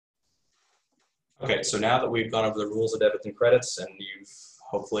Okay, so now that we've gone over the rules of debits and credits, and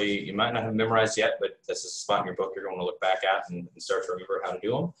hopefully you might not have memorized yet, but this is a spot in your book you're going to look back at and start to remember how to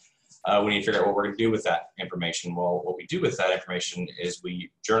do them. We need to figure out what we're going to do with that information. Well, what we do with that information is we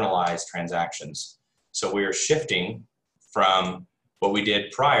journalize transactions. So we are shifting from what we did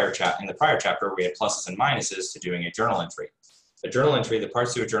in the prior chapter, where we had pluses and minuses, to doing a journal entry. A journal entry, the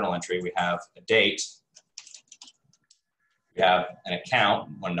parts to a journal entry, we have a date, we have an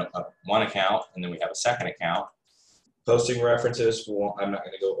account, one account, and then we have a second account. Posting references, I'm not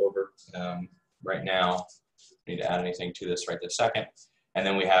going to go over right now. I need to add anything to this right this second. And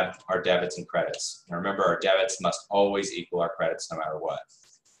then we have our debits and credits. And remember, our debits must always equal our credits no matter what.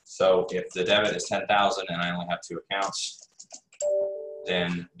 So if the debit is 10,000 and I only have 2 accounts,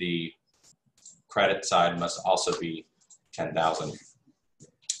 then the credit side must also be 10,000.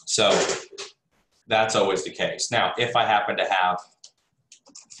 So that's always the case. Now, if I happen to have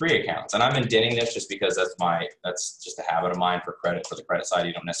 3 accounts, and I'm indenting this just because that's just a habit of mine for the credit side.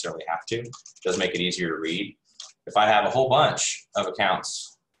 You don't necessarily have to. It does make it easier to read. If I have a whole bunch of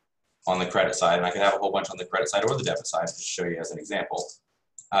accounts on the credit side, and I could have a whole bunch on the credit side or the debit side, just to show you as an example,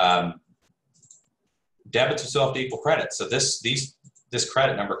 debits will still have to equal credits. So this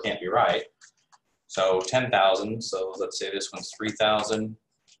credit number can't be right. So 10,000. So let's say this one's 3,000,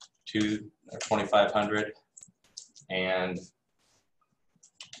 2,500, and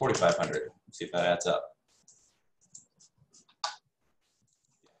 4,500. Let's see if that adds up.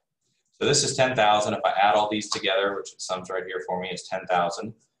 So this is 10,000. If I add all these together, which it sums right here for me, is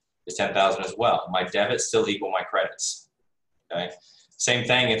 10,000. Is 10,000 as well. My debits still equal my credits. Okay. Same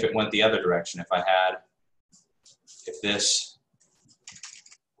thing if it went the other direction. If this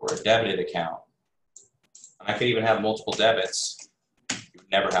were a debited account, and I could even have multiple debits. You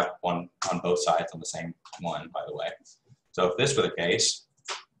would never have one on both sides on the same one, by the way. So if this were the case,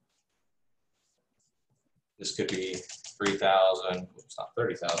 this could be 3,000, oops, not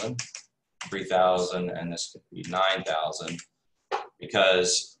 30,000, 3,000, and this could be 9,000,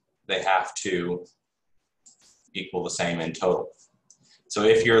 because they have to equal the same in total. So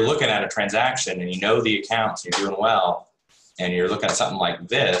if you're looking at a transaction and you know the accounts, you're doing well, and you're looking at something like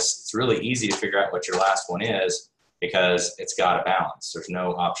this, it's really easy to figure out what your last one is, because it's got to balance. There's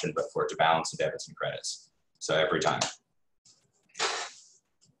no option but for it to balance the debits and credits. So every time.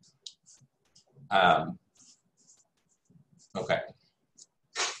 Okay.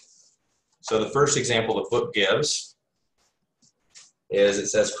 So the first example the book gives is, it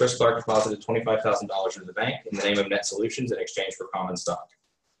says Chris Clark deposited $25,000 into the bank in the name of Net Solutions in exchange for common stock.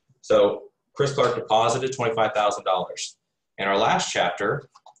 So Chris Clark deposited $25,000. In our last chapter,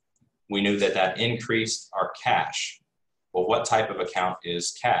 we knew that increased our cash. Well, what type of account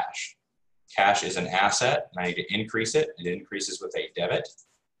is cash? Cash is an asset, and I need to increase it. It increases with a debit.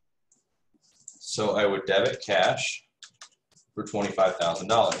 So I would debit cash for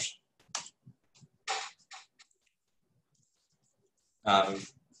 $25,000.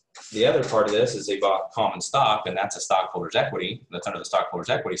 The other part of this is they bought common stock, and that's a stockholder's equity. That's under the stockholder's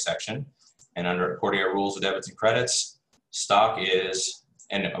equity section. And according to our rules of debits and credits, stock is,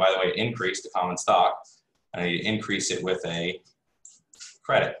 and by the way, increase the common stock. I need to increase it with a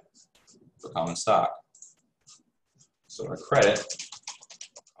credit for common stock. So our credit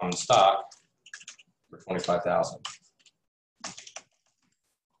common stock for $25,000.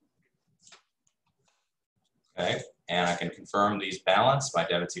 Okay, and I can confirm these balance. My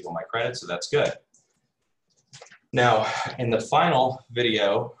debits equal my credit, so that's good. Now, in the final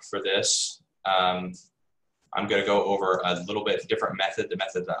video for this, I'm going to go over a little bit different method, the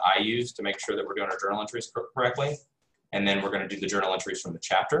method that I use to make sure that we're doing our journal entries correctly. And then we're going to do the journal entries from the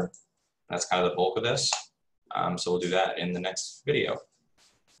chapter. That's kind of the bulk of this. So we'll do that in the next video.